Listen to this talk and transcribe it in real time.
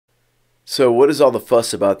So what is all the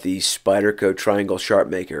fuss about the Spyderco Tri-angle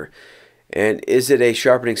Sharpmaker, and is it a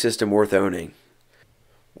sharpening system worth owning?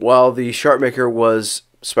 While the Sharpmaker was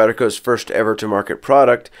Spyderco's first ever to market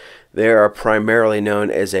product, they are primarily known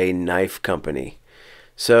as a knife company.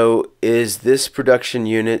 So is this production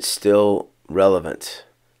unit still relevant?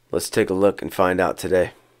 Let's take a look and find out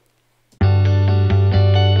today.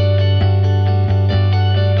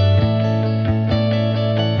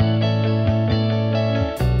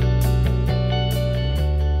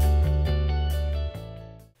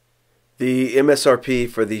 The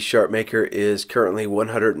MSRP for the Sharpmaker is currently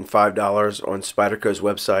 $105 on Spyderco's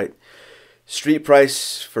website. Street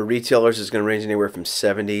price for retailers is going to range anywhere from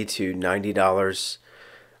 $70 to $90.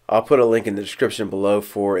 I'll put a link in the description below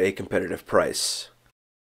for a competitive price.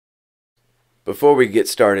 Before we get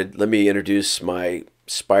started, let me introduce my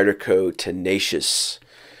Spyderco Tenacious.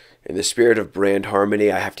 In the spirit of brand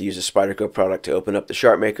harmony, I have to use a Spyderco product to open up the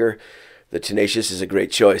Sharpmaker. The Tenacious is a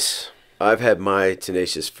great choice. I've had my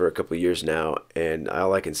Tenacious for a couple of years now, and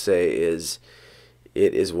all I can say is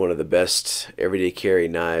it is one of the best everyday carry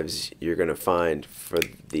knives you're going to find for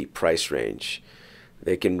the price range.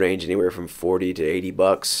 They can range anywhere from 40 to 80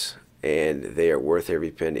 bucks, and they are worth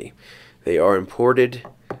every penny. They are imported,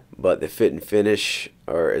 but the fit and finish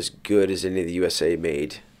are as good as any of the USA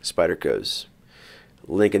made Spydercos.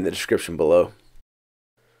 Link in the description below.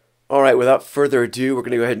 Alright, without further ado, we're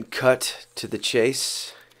going to go ahead and cut to the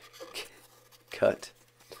chase. Cut.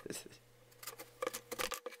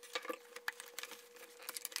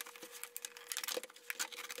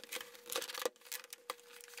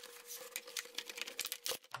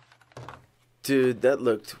 Dude, that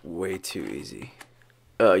looked way too easy.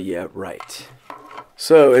 Yeah, right.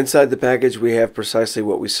 So inside the package we have precisely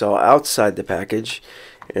what we saw outside the package,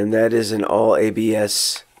 and that is an all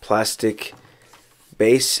ABS plastic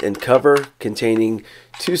base and cover containing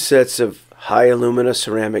 2 sets of high alumina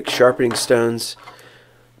ceramic sharpening stones,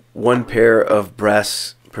 1 pair of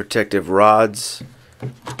brass protective rods,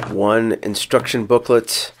 1 instruction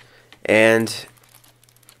booklet, and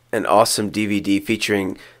an awesome DVD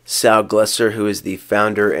featuring Sal Glesser, who is the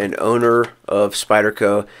founder and owner of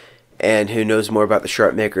Spyderco and who knows more about the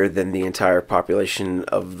Sharpmaker than the entire population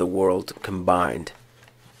of the world combined.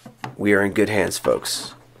 We are in good hands,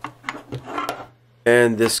 folks.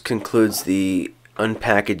 And this concludes the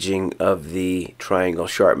unpackaging of the Tri-angle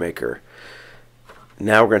Sharpmaker.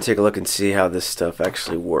 Now we're going to take a look and see how this stuff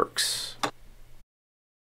actually works.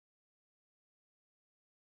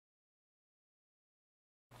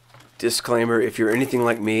 Disclaimer: if you're anything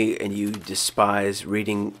like me and you despise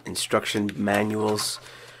reading instruction manuals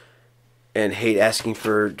and hate asking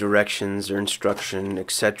for directions or instruction,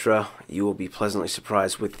 etc., you will be pleasantly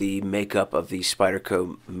surprised with the makeup of the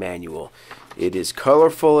Spyderco manual. It is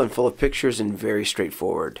colorful and full of pictures and very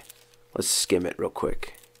straightforward. Let's skim it real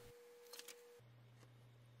quick.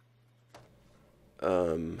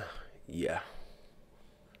 Yeah.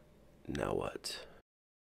 Now what?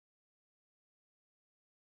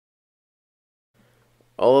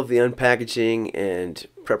 All of the unpackaging and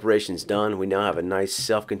preparations done. We now have a nice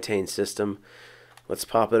self-contained system. Let's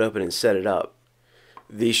pop it open and set it up.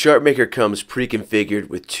 The Sharpmaker comes pre-configured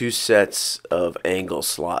with 2 sets of angle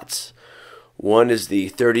slots. One is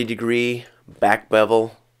the 30-degree back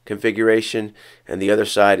bevel configuration, and the other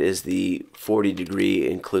side is the 40-degree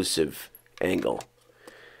inclusive angle.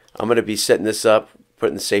 I'm going to be setting this up,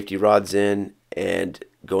 putting the safety rods in, and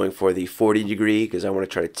going for the 40-degree because I want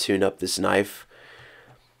to try to tune up this knife.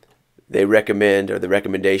 They recommend, or the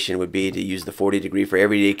recommendation would be, to use the 40-degree for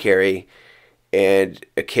everyday carry, and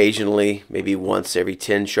occasionally, maybe once every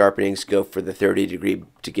 10 sharpenings, go for the 30-degree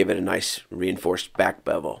to give it a nice reinforced back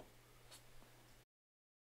bevel.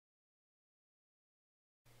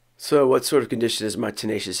 So what sort of condition is my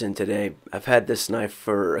Tenacious in today? I've had this knife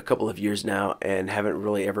for a couple of years now and haven't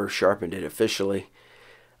really ever sharpened it officially.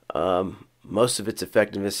 Most of its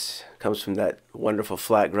effectiveness comes from that wonderful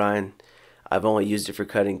flat grind. I've only used it for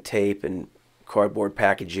cutting tape and cardboard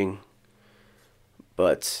packaging,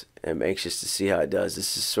 but I'm anxious to see how it does.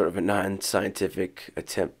 This is sort of a non-scientific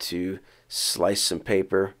attempt to slice some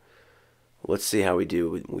paper. Let's see how we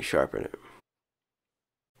do when we sharpen it.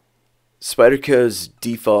 Spyderco's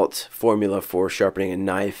default formula for sharpening a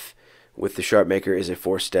knife with the Sharpmaker is a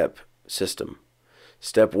 4-step system.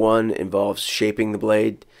 Step 1 involves shaping the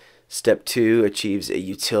blade. Step 2 achieves a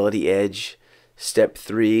utility edge. Step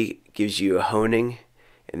 3 gives you a honing.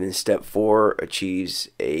 And then step 4 achieves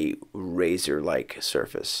a razor-like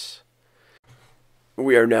surface.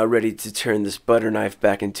 We are now ready to turn this butter knife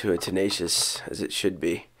back into a Tenacious, as it should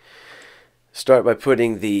be. Start by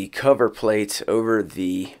putting the cover plate over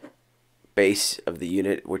the base of the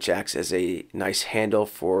unit, which acts as a nice handle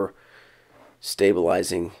for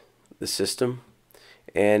stabilizing the system.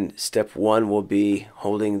 And step 1 will be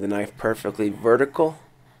holding the knife perfectly vertical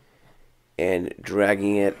and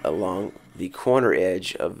dragging it along the corner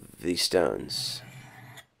edge of the stones.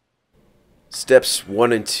 Steps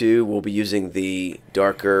 1 and 2 will be using the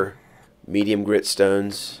darker medium grit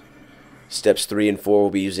stones. Steps 3 and 4 will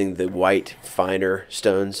be using the white finer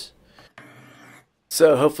stones.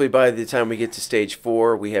 So hopefully by the time we get to stage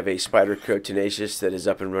 4, we have a Spyderco Tenacious that is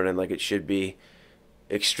up and running like it should be,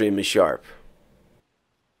 extremely sharp.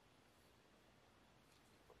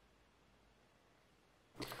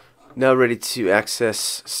 Now ready to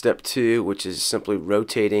access step 2, which is simply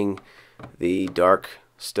rotating the dark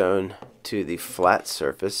stone to the flat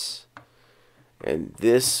surface, and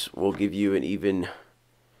this will give you an even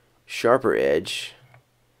sharper edge.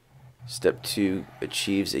 Step 2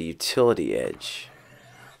 achieves a utility edge.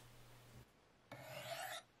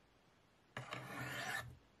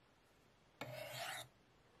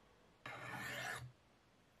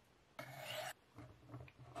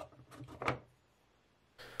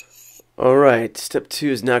 Alright, step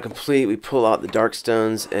 2 is now complete. We pull out the dark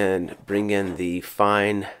stones and bring in the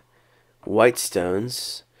fine white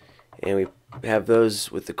stones, and we have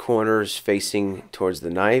those with the corners facing towards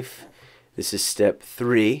the knife. This is step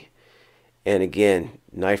 3, and again,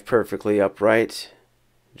 knife perfectly upright,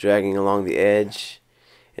 dragging along the edge,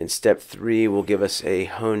 and step 3 will give us a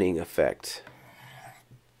honing effect.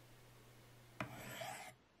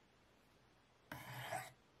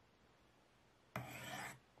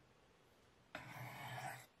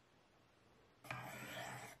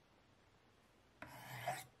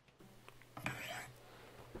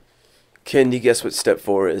 Can you guess what step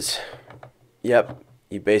 4 is? Yep,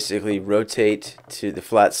 you basically rotate to the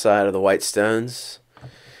flat side of the white stones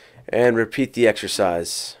and repeat the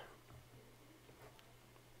exercise.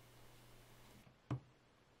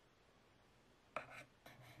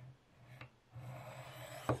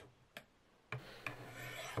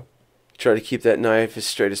 Try to keep that knife as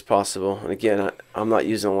straight as possible. And again, I'm not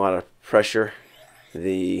using a lot of pressure.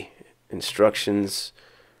 The instructions,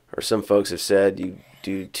 or some folks have said, you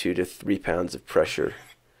do 2 to 3 pounds of pressure.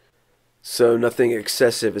 So nothing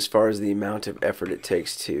excessive as far as the amount of effort it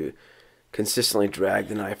takes to consistently drag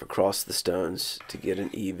the knife across the stones to get an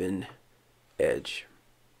even edge.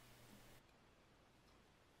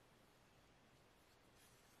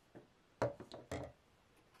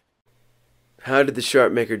 How did the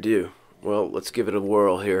Sharpmaker do? Well, let's give it a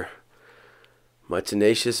whirl here. My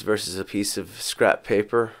Tenacious versus a piece of scrap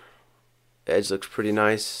paper. Edge looks pretty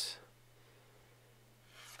nice,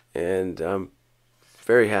 and I'm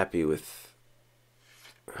very happy with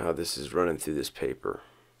how this is running through this paper.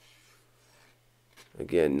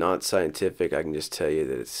 Again, not scientific, I can just tell you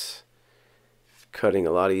that it's cutting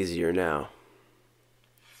a lot easier now.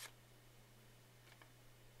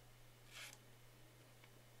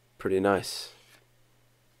 Pretty nice.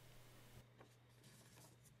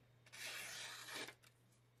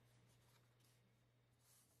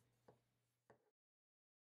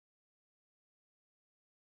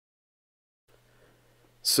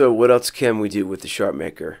 So what else can we do with the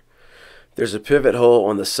Sharpmaker? There's a pivot hole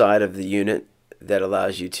on the side of the unit that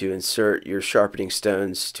allows you to insert your sharpening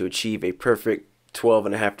stones to achieve a perfect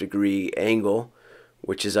 12.5-degree angle,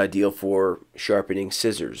 which is ideal for sharpening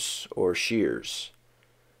scissors or shears.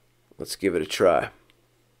 Let's give it a try.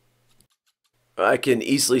 I can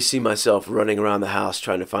easily see myself running around the house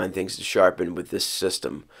trying to find things to sharpen with this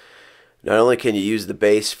system. Not only can you use the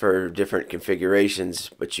base for different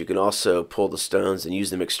configurations, but you can also pull the stones and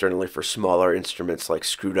use them externally for smaller instruments like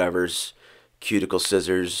screwdrivers, cuticle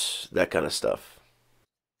scissors, that kind of stuff.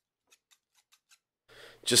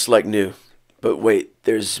 Just like new. But wait,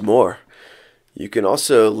 there's more. You can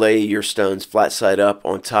also lay your stones flat side up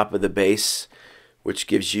on top of the base, which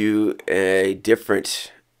gives you a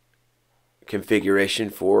different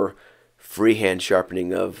configuration for freehand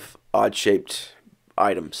sharpening of odd-shaped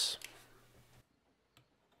items.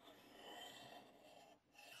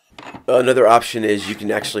 Another option is you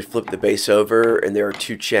can actually flip the base over, and there are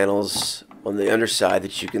 2 channels on the underside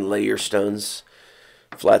that you can lay your stones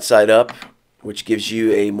flat side up, which gives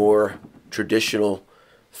you a more traditional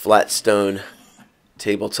flat stone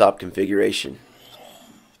tabletop configuration.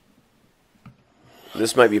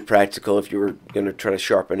 This might be practical if you were going to try to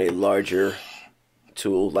sharpen a larger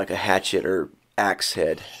tool like a hatchet or axe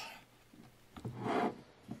head.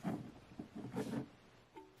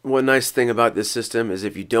 One nice thing about this system is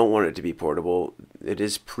if you don't want it to be portable, it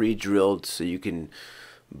is pre-drilled, so you can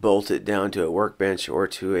bolt it down to a workbench or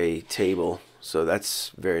to a table. So that's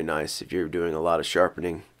very nice if you're doing a lot of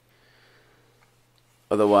sharpening.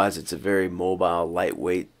 Otherwise, it's a very mobile,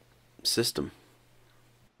 lightweight system.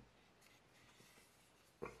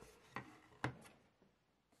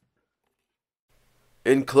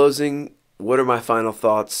 In closing, what are my final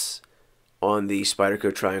thoughts on the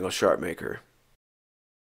Spyderco Tri-angle Sharpmaker?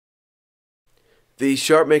 The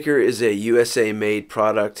Sharpmaker is a USA-made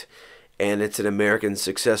product, and it's an American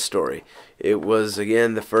success story. It was,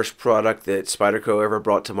 again, the first product that Spyderco ever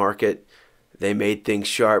brought to market. They made things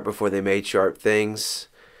sharp before they made sharp things,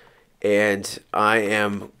 and I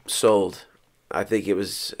am sold. I think it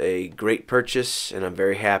was a great purchase, and I'm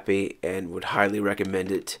very happy and would highly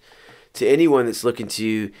recommend it to anyone that's looking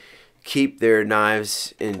to keep their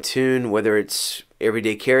knives in tune, whether it's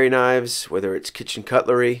everyday carry knives, whether it's kitchen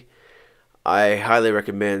cutlery. I highly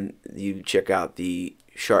recommend you check out the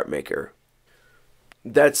Sharpmaker.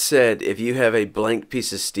 That said, if you have a blank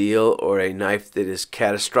piece of steel or a knife that is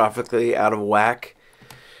catastrophically out of whack,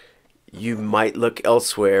 you might look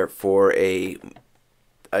elsewhere for a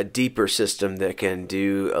deeper system that can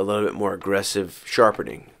do a little bit more aggressive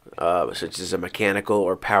sharpening, such as a mechanical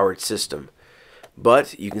or powered system.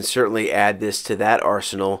 But you can certainly add this to that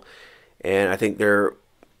arsenal, and I think there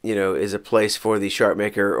is a place for the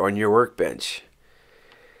Sharpmaker on your workbench.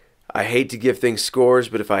 I hate to give things scores,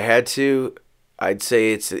 but if I had to, I'd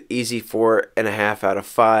say it's an easy 4.5 out of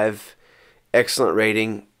 5. Excellent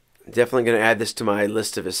rating. Definitely going to add this to my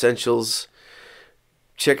list of essentials.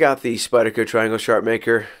 Check out the Spyderco Tri-angle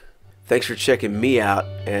Sharpmaker. Thanks for checking me out,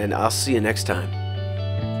 and I'll see you next time.